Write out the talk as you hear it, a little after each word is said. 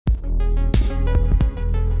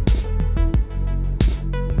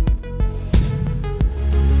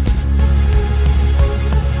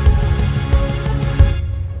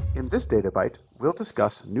Data Bite, we'll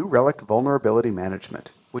discuss new Relic Vulnerability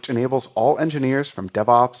Management, which enables all engineers from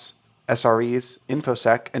DevOps, SREs,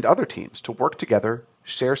 InfoSec, and other teams to work together,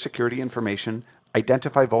 share security information,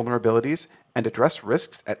 identify vulnerabilities, and address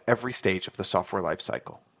risks at every stage of the software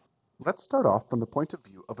lifecycle. Let's start off from the point of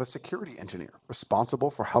view of a security engineer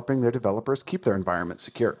responsible for helping their developers keep their environment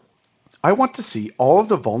secure. I want to see all of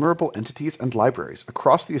the vulnerable entities and libraries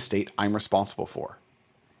across the estate I'm responsible for.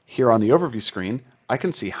 Here on the overview screen, I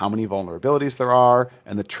can see how many vulnerabilities there are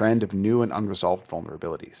and the trend of new and unresolved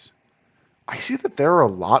vulnerabilities. I see that there are a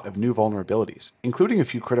lot of new vulnerabilities, including a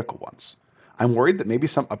few critical ones. I'm worried that maybe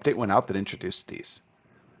some update went out that introduced these.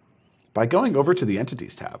 By going over to the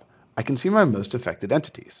Entities tab, I can see my most affected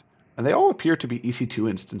entities, and they all appear to be EC2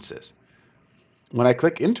 instances. When I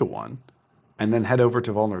click into one, and then head over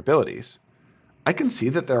to Vulnerabilities, I can see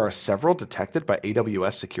that there are several detected by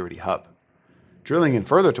AWS Security Hub. Drilling in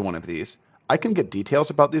further to one of these, I can get details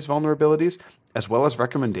about these vulnerabilities as well as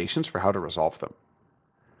recommendations for how to resolve them.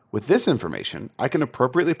 With this information, I can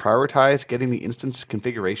appropriately prioritize getting the instance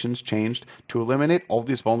configurations changed to eliminate all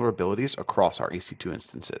these vulnerabilities across our EC2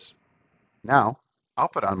 instances. Now, I'll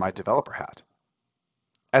put on my developer hat.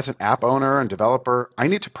 As an app owner and developer, I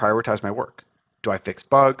need to prioritize my work. Do I fix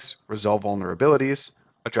bugs, resolve vulnerabilities,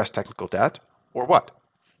 address technical debt, or what?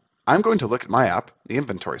 I'm going to look at my app, the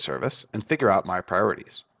inventory service, and figure out my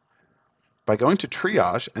priorities. By going to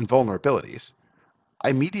Triage and Vulnerabilities,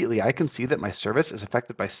 immediately I can see that my service is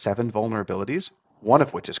affected by 7 vulnerabilities, one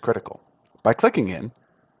of which is critical. By clicking in,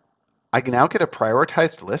 I can now get a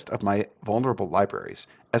prioritized list of my vulnerable libraries,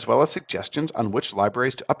 as well as suggestions on which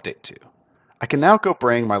libraries to update to. I can now go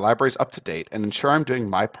bring my libraries up to date and ensure I'm doing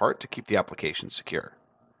my part to keep the application secure.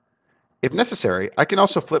 If necessary, I can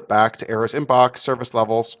also flip back to errors inbox, service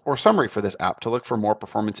levels, or summary for this app to look for more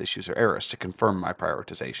performance issues or errors to confirm my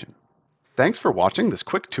prioritization. Thanks for watching this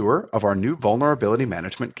quick tour of our new vulnerability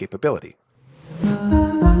management capability.